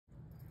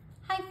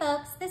Hi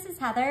folks, this is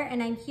Heather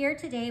and I'm here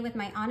today with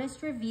my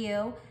honest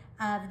review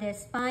of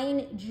this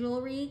fine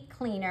jewelry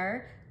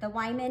cleaner, the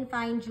Weiman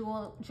Fine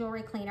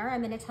Jewelry Cleaner. I'm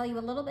going to tell you a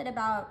little bit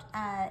about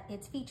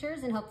its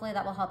features and hopefully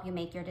that will help you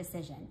make your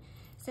decision.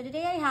 So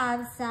today I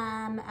have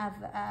some of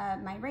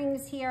my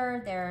rings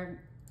here.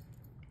 They're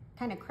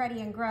kind of cruddy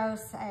and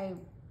gross.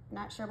 I'm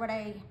not sure what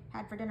I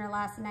had for dinner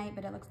last night,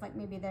 but it looks like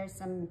maybe there's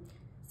some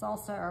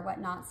salsa or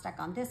whatnot stuck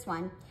on this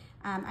one.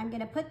 I'm going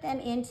to put them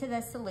into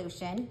the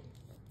solution.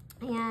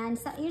 And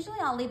so usually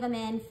I'll leave them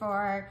in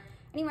for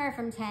anywhere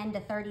from 10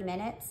 to 30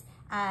 minutes.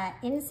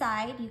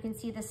 Inside, you can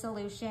see the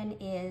solution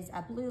is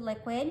a blue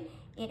liquid.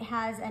 It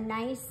has a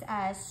nice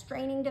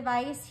straining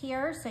device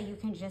here, so you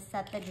can just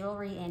set the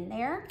jewelry in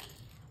there,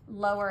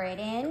 lower it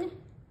in,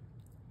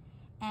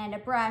 and a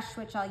brush,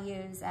 which I'll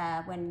use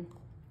when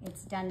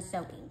it's done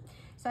soaking.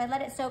 So I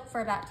let it soak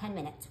for about 10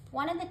 minutes.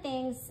 One of the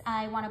things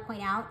I want to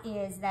point out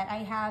is that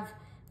I have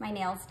my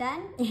nails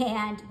done,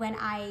 and when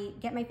I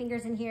get my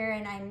fingers in here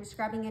and I'm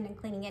scrubbing it and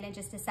cleaning it in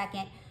just a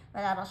second,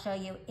 but that'll show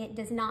you, it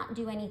does not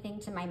do anything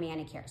to my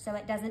manicure. So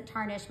it doesn't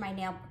tarnish my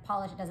nail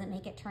polish, it doesn't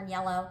make it turn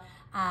yellow,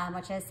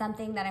 which is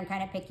something that I'm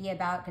kind of picky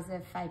about, because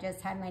if I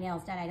just had my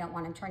nails done, I don't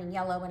want them turning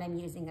yellow when I'm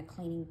using a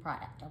cleaning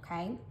product,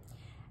 okay?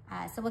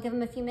 So we'll give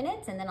them a few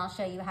minutes and then I'll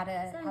show you how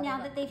to. So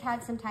now that they've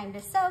had some time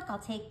to soak, I'll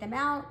take them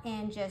out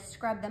and just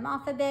scrub them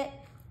off a bit.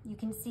 You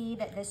can see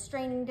that this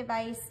straining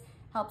device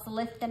helps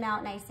lift them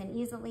out nice and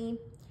easily.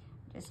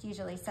 Just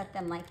usually set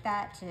them like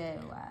that to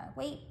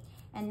wait.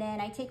 And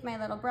then I take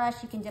my little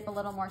brush, you can dip a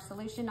little more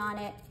solution on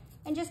it,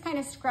 and just kind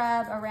of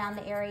scrub around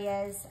the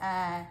areas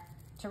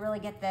to really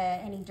get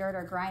any dirt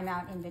or grime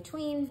out in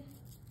between.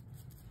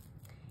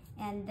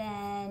 And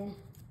then,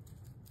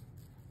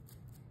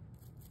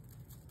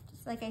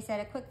 just like I said,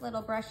 a quick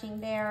little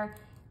brushing there,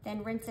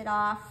 then rinse it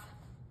off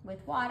with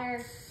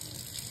water.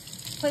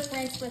 Quick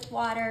rinse with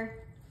water,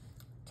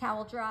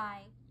 towel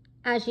dry.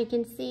 As you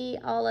can see,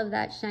 all of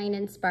that shine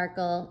and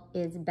sparkle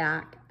is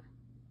back,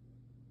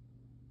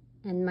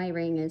 and my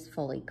ring is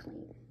fully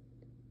clean.